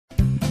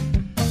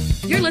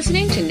You're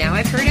listening to Now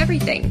I've Heard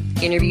Everything,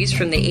 interviews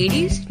from the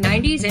 80s,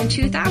 90s, and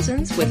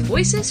 2000s with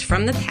voices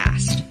from the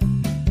past.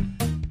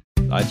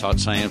 I thought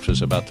science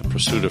was about the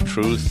pursuit of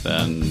truth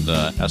and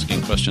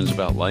asking questions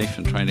about life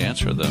and trying to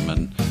answer them,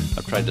 and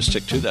I've tried to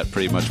stick to that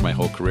pretty much my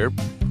whole career.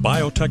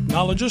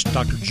 Biotechnologist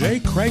Dr.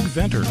 J. Craig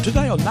Venter.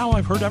 Today on Now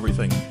I've Heard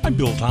Everything, I'm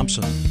Bill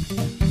Thompson.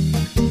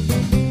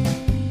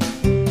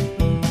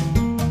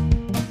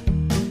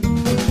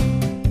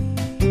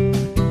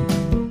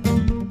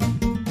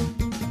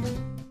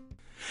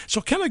 So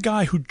can a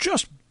guy who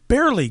just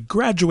barely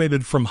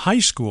graduated from high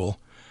school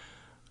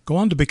go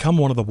on to become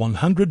one of the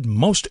 100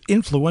 most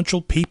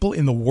influential people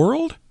in the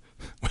world?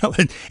 Well,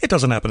 it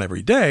doesn't happen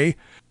every day,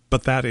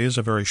 but that is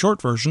a very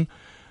short version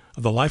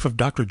of the life of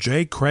Dr.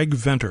 J. Craig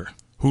Venter,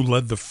 who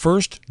led the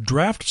first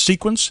draft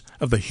sequence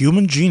of the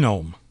human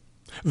genome.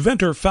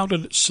 Venter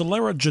founded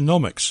Celera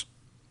Genomics,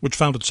 which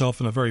found itself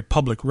in a very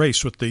public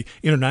race with the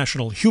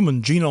International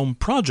Human Genome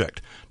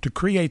Project to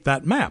create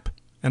that map.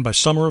 And by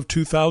summer of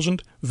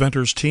 2000,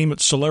 Venter's team at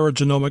Celera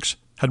Genomics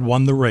had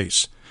won the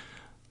race.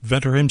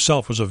 Venter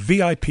himself was a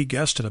VIP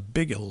guest at a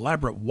big,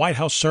 elaborate White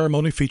House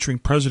ceremony featuring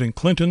President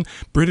Clinton,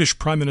 British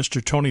Prime Minister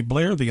Tony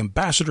Blair, the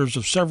ambassadors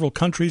of several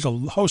countries, a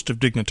host of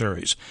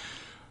dignitaries.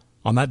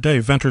 On that day,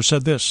 Venter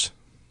said this: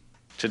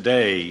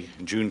 Today,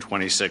 June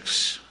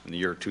 26, in the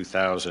year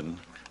 2000,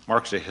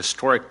 marks a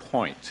historic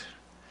point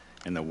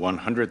in the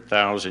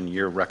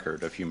 100,000-year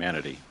record of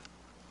humanity.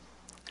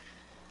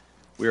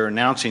 We are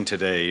announcing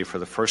today, for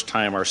the first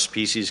time, our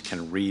species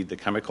can read the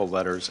chemical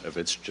letters of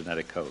its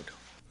genetic code.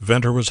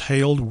 Venter was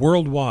hailed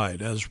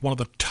worldwide as one of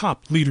the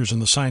top leaders in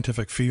the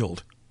scientific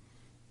field.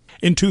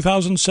 In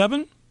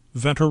 2007,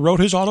 Venter wrote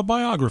his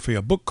autobiography,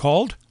 a book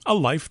called A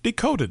Life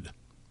Decoded.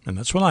 And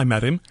that's when I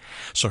met him.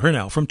 So here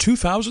now, from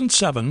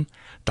 2007,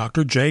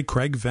 Dr. J.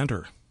 Craig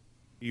Venter.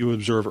 You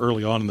observe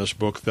early on in this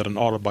book that an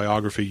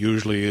autobiography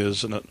usually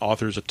is an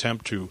author's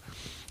attempt to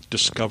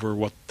discover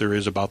what there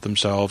is about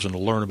themselves and to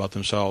learn about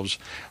themselves.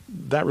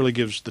 That really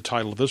gives the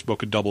title of this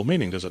book a double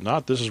meaning, does it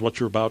not? This is what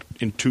you're about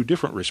in two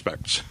different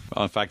respects.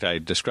 Well, in fact, I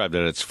described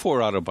it. It's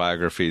 4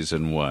 autobiographies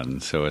in one.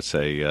 So it's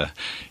a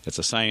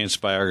science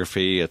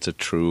biography. It's a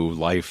true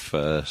life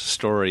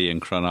story and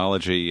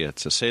chronology.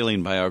 It's a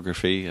sailing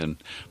biography, and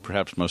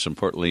perhaps most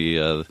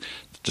importantly,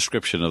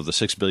 description of the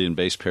 6 billion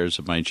base pairs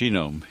of my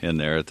genome in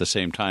there at the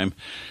same time,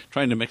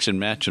 trying to mix and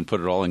match and put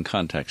it all in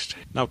context.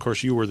 Now, of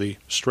course, you were the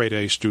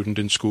straight-A student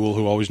in school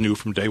who always knew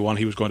from day one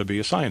he was going to be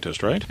a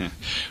scientist, right?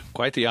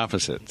 Quite the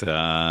opposite.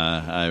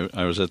 I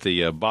was at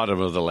the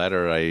bottom of the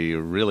ladder. I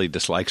really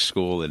disliked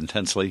school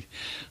intensely.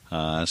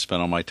 I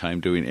spent all my time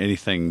doing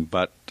anything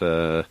but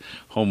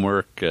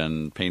homework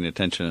and paying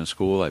attention in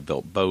school. I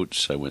built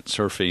boats. I went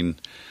surfing.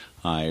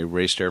 I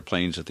raced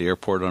airplanes at the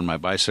airport on my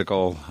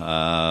bicycle.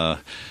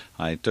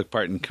 I took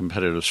part in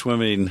competitive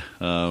swimming,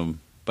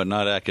 but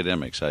not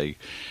academics. I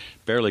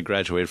barely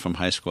graduated from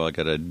high school. I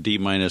got a D-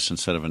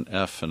 instead of an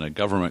F in a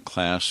government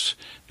class.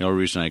 The only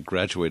reason I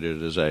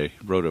graduated is I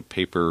wrote a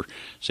paper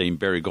saying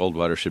Barry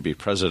Goldwater should be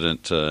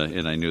president,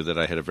 and I knew that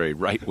I had a very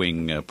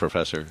right-wing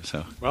professor.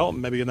 So, well,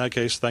 maybe in that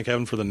case, thank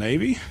heaven for the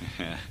Navy.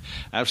 Yeah,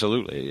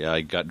 absolutely.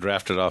 I got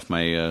drafted off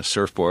my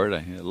surfboard.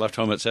 I left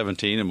home at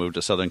 17 and moved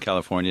to Southern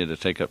California to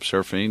take up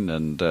surfing,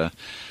 and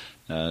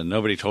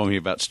nobody told me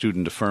about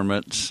student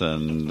deferments,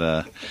 and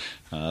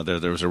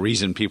there was a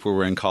reason people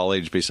were in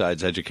college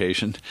besides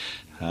education.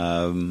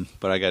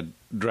 But I got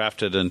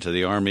drafted into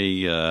the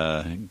Army,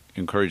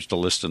 encouraged to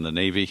enlist in the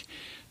Navy,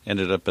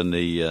 ended up in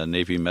the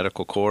Navy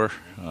Medical Corps,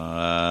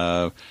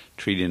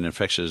 treating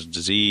infectious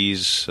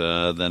disease,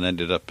 then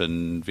ended up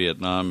in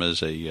Vietnam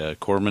as a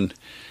corpsman.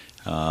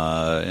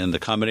 And the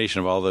combination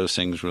of all those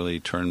things really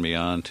turned me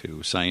on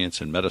to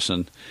science and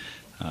medicine.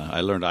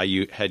 I learned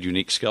I had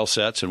unique skill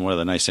sets, and one of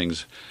the nice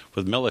things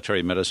with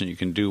military medicine, you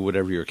can do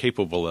whatever you're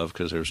capable of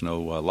because there's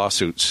no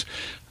lawsuits.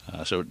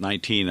 So at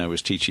 19, I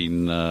was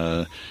teaching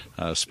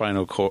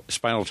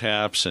spinal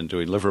taps and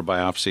doing liver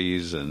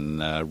biopsies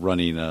and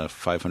running a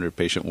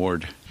 500-patient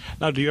ward.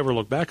 Now, do you ever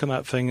look back on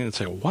that thing and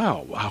say,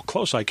 wow, how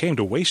close I came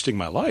to wasting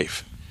my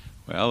life?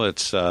 Well,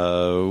 it's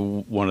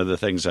one of the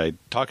things I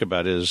talk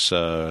about is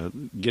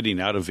getting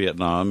out of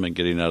Vietnam and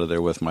getting out of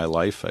there with my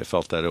life. I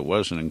felt that it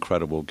was an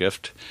incredible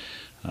gift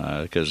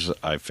because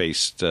I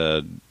faced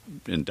and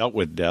dealt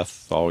with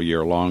death all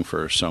year long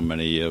for so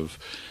many of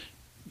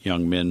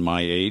young men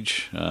my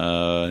age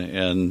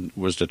and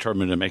was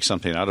determined to make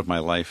something out of my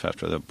life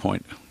after that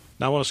point.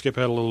 Now I want to skip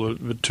ahead a little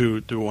bit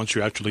to once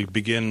you actually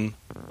begin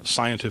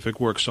scientific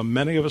work. So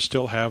many of us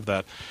still have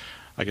that,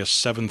 I guess,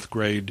 7th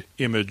grade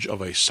image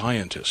of a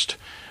scientist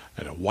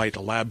in a white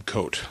lab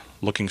coat,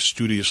 looking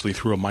studiously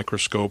through a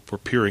microscope or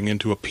peering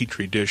into a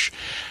petri dish.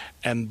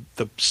 And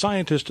the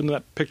scientist in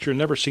that picture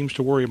never seems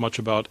to worry much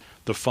about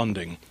the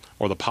funding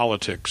or the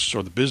politics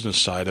or the business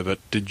side of it.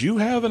 Did you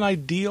have an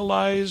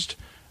idealized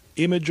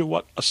image of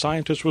what a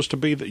scientist was to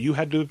be that you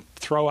had to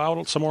throw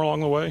out somewhere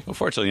along the way? Well,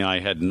 fortunately, I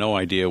had no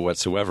idea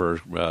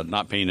whatsoever.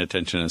 Not paying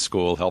attention in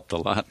school helped a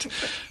lot.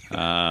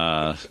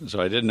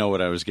 So I didn't know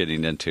what I was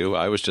getting into.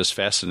 I was just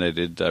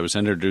fascinated. I was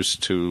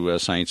introduced to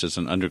science as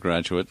an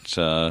undergraduate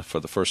for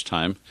the first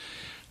time.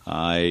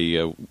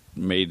 I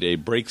made a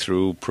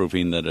breakthrough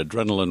proving that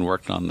adrenaline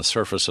worked on the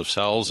surface of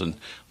cells and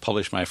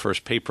published my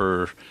first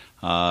paper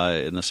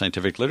in the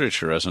scientific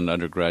literature as an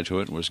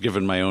undergraduate, was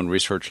given my own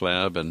research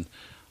lab, and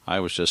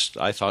I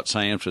thought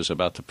science was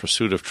about the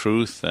pursuit of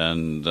truth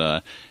and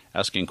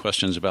asking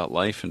questions about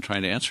life and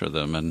trying to answer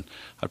them. And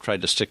I've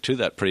tried to stick to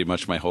that pretty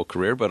much my whole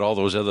career, but all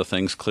those other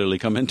things clearly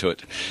come into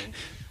it.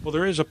 Well,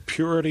 there is a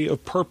purity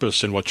of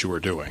purpose in what you were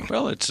doing.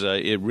 Well,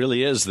 it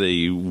really is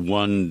the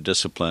one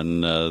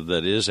discipline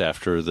that is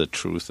after the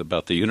truth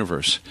about the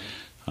universe.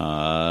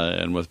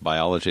 And with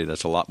biology,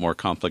 that's a lot more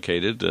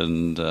complicated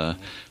and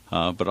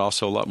but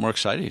also a lot more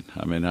exciting.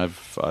 I mean,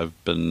 I've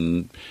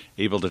been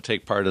able to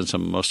take part in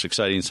some of the most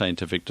exciting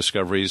scientific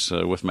discoveries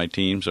with my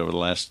teams over the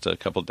last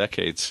couple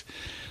decades.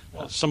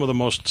 Well, some of the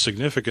most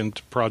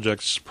significant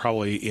projects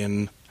probably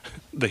in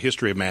the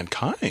history of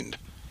mankind.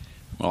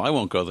 Well, I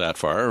won't go that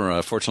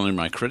far. Fortunately,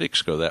 my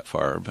critics go that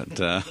far. But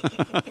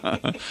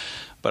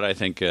but I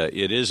think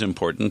it is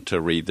important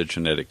to read the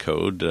genetic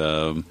code.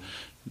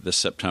 This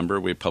September,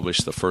 we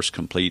published the first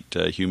complete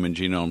human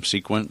genome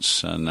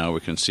sequence, and now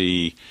we can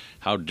see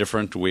how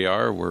different we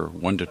are. We're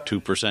 1 to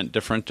 2%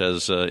 different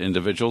as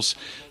individuals.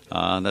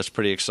 That's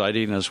pretty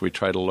exciting as we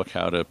try to look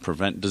how to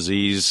prevent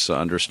disease,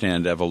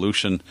 understand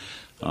evolution.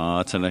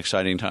 It's an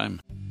exciting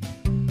time.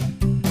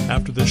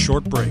 After this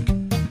short break,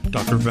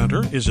 Dr.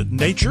 Venter, is it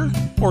nature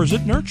or is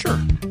it nurture?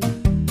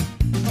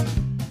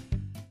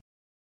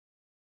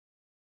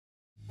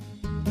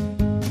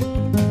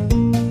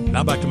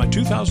 Now back to my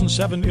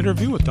 2007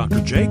 interview with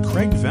Dr. J.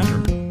 Craig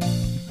Venter.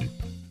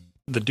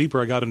 The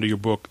deeper I got into your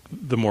book,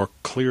 the more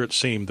clear it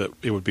seemed that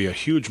it would be a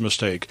huge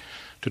mistake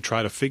to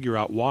try to figure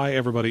out why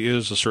everybody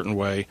is a certain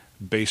way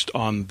based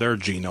on their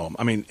genome.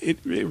 I mean, it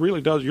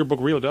really does, your book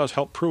really does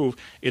help prove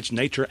it's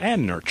nature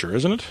and nurture,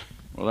 isn't it?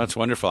 Well, that's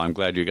wonderful. I'm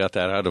glad you got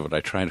that out of it.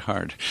 I tried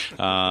hard.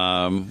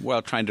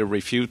 Trying to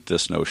refute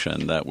this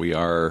notion that we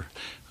are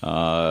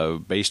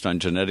based on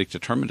genetic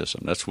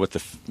determinism. That's what the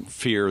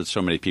fear that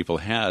so many people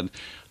had,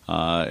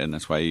 and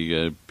that's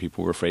why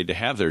people were afraid to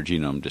have their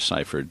genome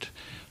deciphered.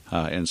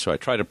 And so I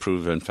try to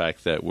prove, in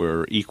fact, that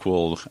we're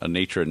equal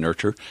nature and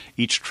nurture.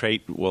 Each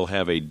trait will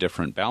have a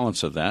different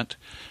balance of that,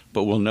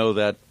 but we'll know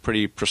that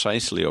pretty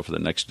precisely over the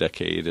next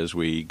decade as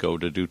we go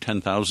to do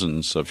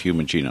 10,000s of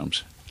human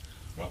genomes.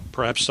 Well,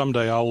 perhaps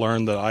someday I'll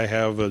learn that I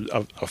have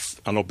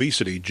an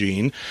obesity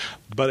gene,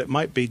 but it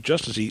might be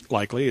just as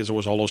likely as it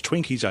was all those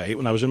Twinkies I ate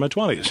when I was in my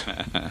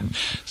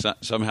 20s.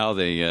 Somehow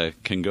they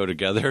can go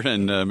together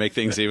and make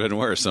things even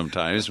worse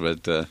sometimes,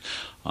 but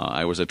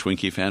I was a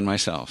Twinkie fan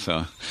myself.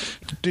 So,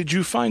 did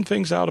you find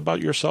things out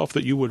about yourself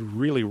that you would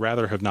really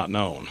rather have not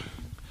known?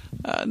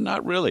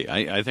 Not really.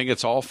 I think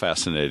it's all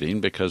fascinating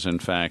because, in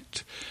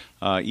fact,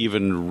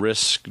 even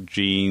risk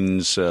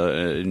genes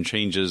and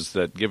changes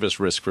that give us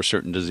risk for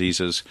certain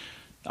diseases,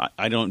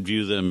 I don't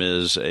view them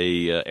as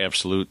a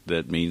absolute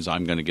that means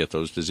I'm going to get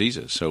those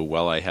diseases. So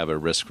while I have a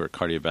risk for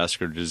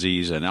cardiovascular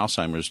disease and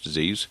Alzheimer's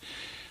disease,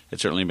 it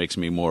certainly makes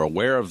me more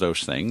aware of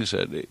those things,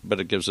 but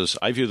it gives us,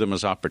 I view them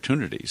as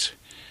opportunities.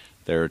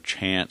 They're a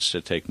chance to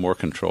take more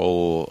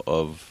control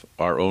of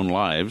our own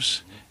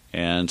lives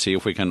and see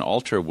if we can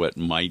alter what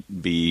might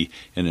be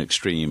an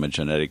extreme, a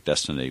genetic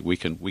destiny. We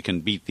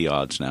can beat the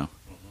odds now.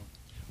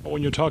 Well,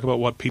 when you talk about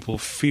what people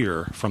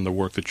fear from the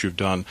work that you've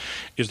done,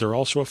 is there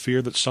also a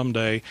fear that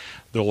someday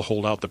they'll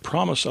hold out the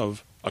promise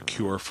of a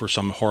cure for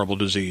some horrible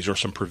disease or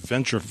some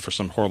prevention for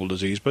some horrible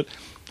disease, but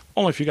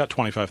only if you got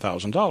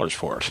 $25,000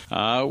 for it?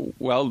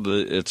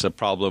 It's a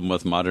problem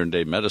with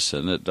modern-day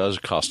medicine. It does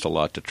cost a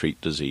lot to treat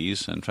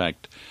disease. In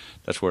fact,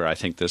 that's where I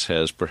think this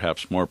has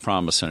perhaps more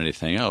promise than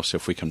anything else.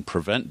 If we can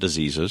prevent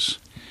diseases,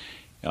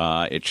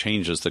 it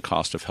changes the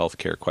cost of health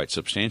care quite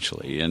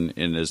substantially and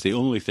is the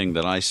only thing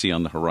that I see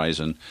on the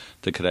horizon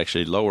that could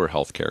actually lower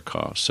health care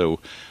costs. So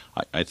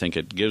I think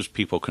it gives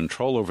people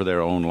control over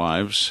their own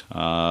lives.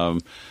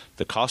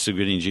 The cost of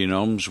getting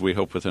genomes, we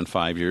hope within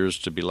 5 years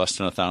to be less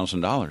than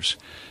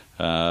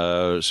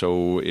 $1,000.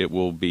 So it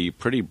will be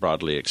pretty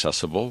broadly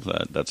accessible.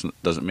 That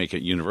doesn't make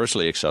it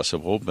universally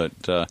accessible,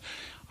 but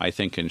I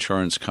think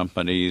insurance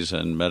companies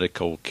and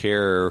medical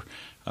care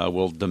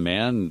will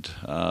demand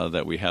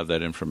that we have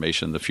that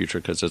information in the future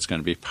because it's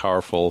going to be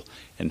powerful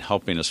in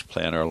helping us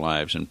plan our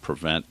lives and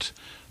prevent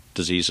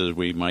diseases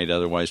we might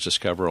otherwise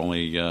discover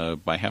only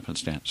by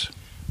happenstance.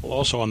 Well,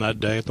 also on that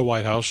day at the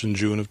White House in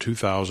June of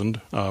 2000,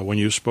 when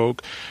you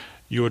spoke,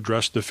 you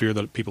addressed the fear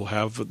that people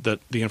have that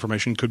the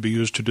information could be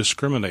used to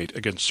discriminate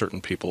against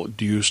certain people.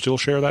 Do you still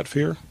share that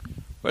fear?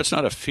 Well, it's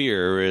not a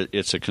fear.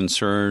 It's a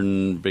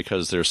concern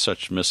because there's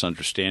such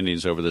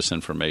misunderstandings over this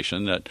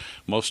information that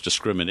most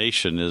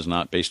discrimination is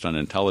not based on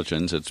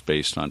intelligence. It's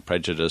based on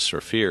prejudice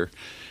or fear.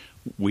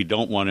 We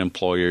don't want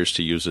employers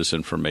to use this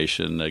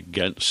information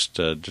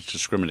to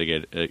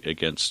discriminate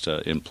against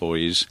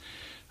employees.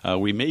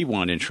 We may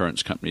want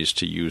insurance companies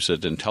to use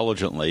it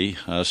intelligently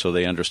so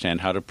they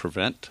understand how to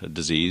prevent a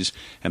disease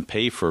and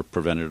pay for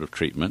preventative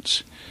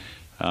treatments.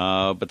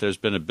 But there's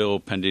been a bill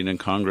pending in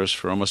Congress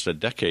for almost a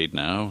decade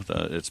now.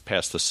 It's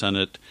passed the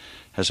Senate,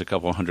 has a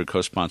couple hundred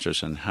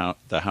co-sponsors in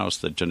the House,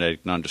 the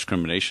Genetic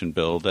Non-Discrimination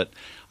Bill, that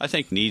I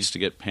think needs to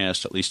get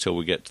passed at least till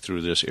we get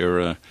through this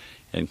era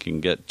and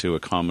can get to a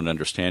common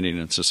understanding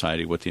in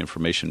society what the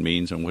information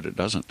means and what it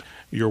doesn't.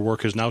 Your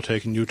work has now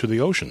taken you to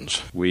the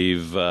oceans.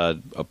 We've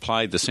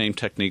applied the same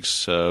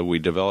techniques we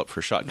developed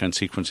for shotgun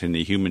sequencing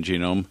the human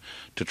genome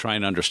to try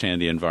and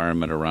understand the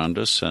environment around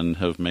us, and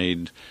have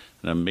made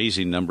an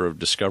amazing number of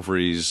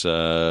discoveries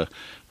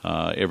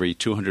every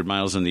 200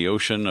 miles in the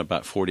ocean,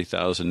 about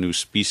 40,000 new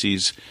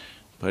species.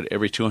 But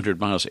every 200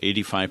 miles,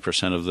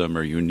 85% of them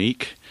are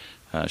unique,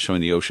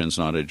 showing the ocean's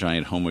not a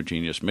giant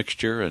homogeneous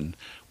mixture. And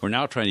we're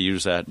now trying to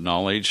use that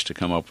knowledge to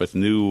come up with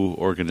new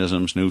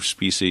organisms, new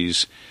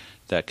species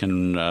that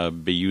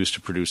can be used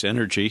to produce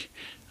energy,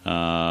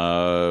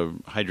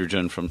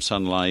 hydrogen from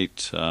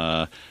sunlight,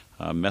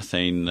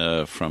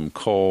 methane from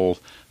coal,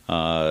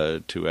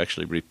 to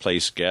actually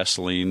replace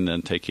gasoline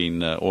and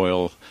taking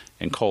oil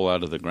and coal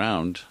out of the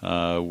ground.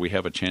 We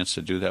have a chance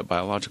to do that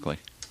biologically.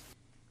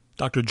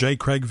 Dr. J.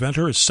 Craig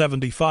Venter is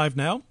 75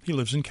 now. He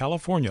lives in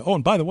California. Oh,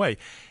 and by the way,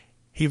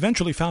 he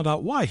eventually found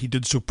out why he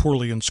did so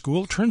poorly in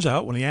school. Turns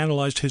out when he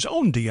analyzed his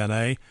own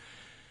DNA,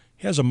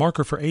 he has a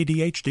marker for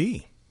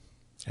ADHD.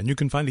 And you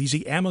can find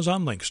easy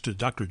Amazon links to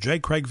Dr. J.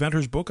 Craig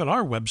Venter's book on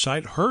our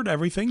website,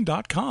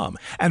 heardeverything.com.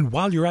 And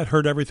while you're at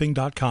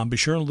heardeverything.com, be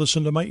sure and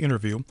listen to my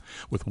interview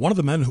with one of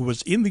the men who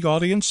was in the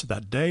audience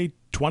that day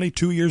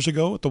 22 years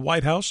ago at the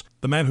White House,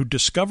 the man who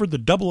discovered the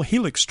double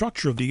helix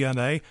structure of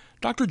DNA,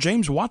 Dr.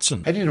 James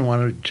Watson. I didn't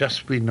want to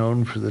just be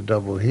known for the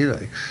double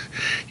helix.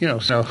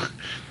 So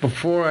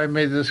before I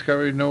made the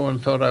discovery, no one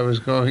thought I was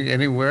going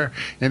anywhere,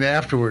 and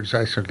afterwards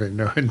I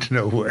certainly went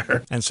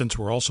nowhere. And since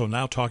we're also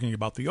now talking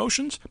about the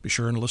oceans, be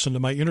sure and listen to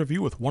my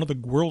interview with one of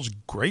the world's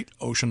great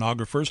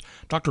oceanographers,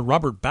 Dr.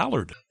 Robert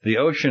Ballard. The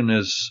ocean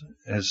has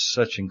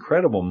such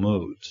incredible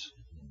moods.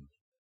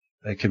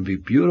 They can be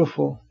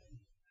beautiful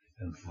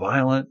and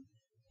violent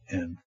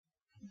and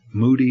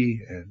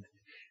moody,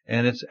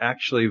 and it's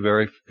actually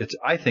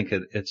I think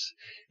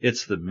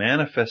it's the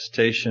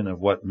manifestation of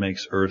what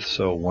makes Earth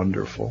so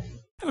wonderful.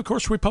 And of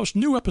course, we post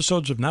new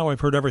episodes of Now I've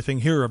Heard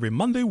Everything here every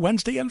Monday,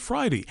 Wednesday, and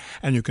Friday,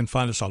 and you can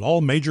find us on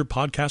all major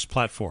podcast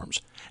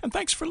platforms. And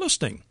thanks for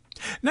listening.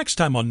 Next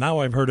time on Now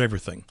I've Heard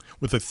Everything,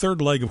 with the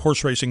third leg of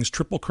horse racing's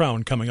Triple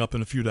Crown coming up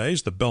in a few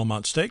days, the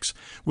Belmont Stakes,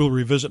 we'll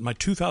revisit my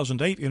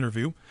 2008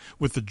 interview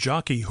with the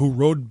jockey who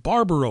rode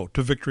Barbaro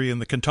to victory in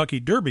the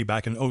Kentucky Derby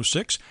back in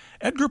 2006,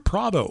 Edgar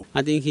Prado.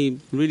 I think he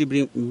really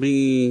give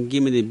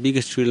me the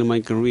biggest thrill of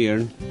my career.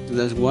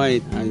 That's why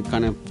I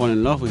kind of fall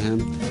in love with him.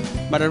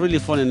 But I really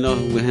fall in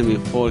love with him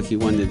before he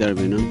won the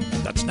Derby,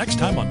 That's next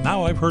time on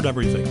Now I've Heard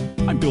Everything.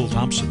 I'm Bill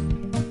Thompson.